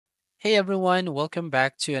Hey everyone, welcome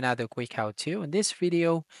back to another quick how-to. In this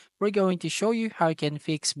video, we're going to show you how you can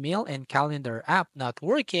fix Mail and Calendar app not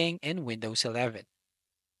working in Windows 11.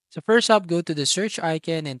 So first up, go to the search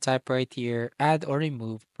icon and type right here, add or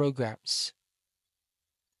remove programs.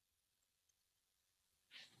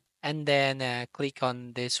 And then click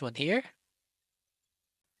on this one here.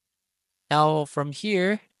 Now from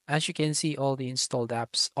here, as you can see all the installed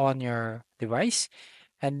apps on your device.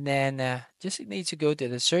 And then just need to go to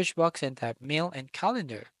the search box and type Mail and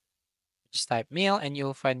Calendar. Just type mail and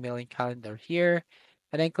you'll find mailing calendar here.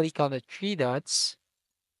 And then click on the three dots.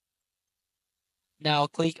 Now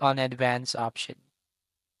click on advanced option.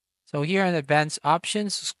 So here on advanced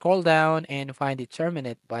options, scroll down and find the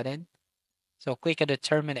terminate button. So click on the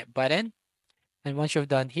terminate button. And once you've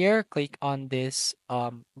done here, click on this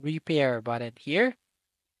repair button here.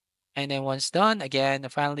 And then once done, again,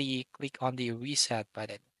 finally click on the reset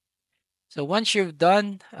button. So once you've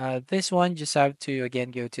done this one, just have to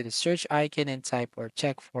again go to the search icon and type or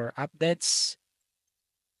check for updates.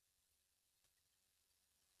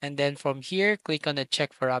 And then from here, click on the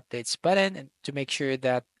check for updates button and to make sure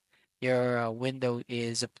that your window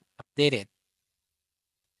is updated.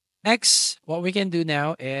 Next, what we can do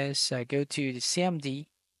now is go to the CMD.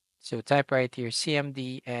 So type right here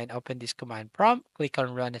CMD and open this command prompt. Click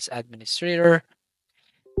on run as administrator.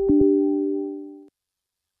 All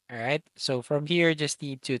right. So from here, just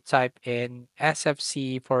need to type in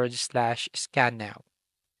sfc/scan now.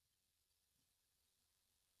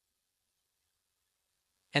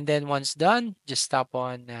 And then once done, just tap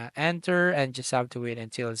on enter and just have to wait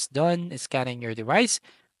until it's done scanning your device.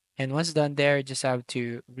 And once done there, just have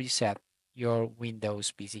to reset your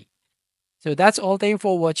Windows PC. So that's all. Thank you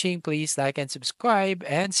for watching. Please like and subscribe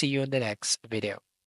and see you in the next video.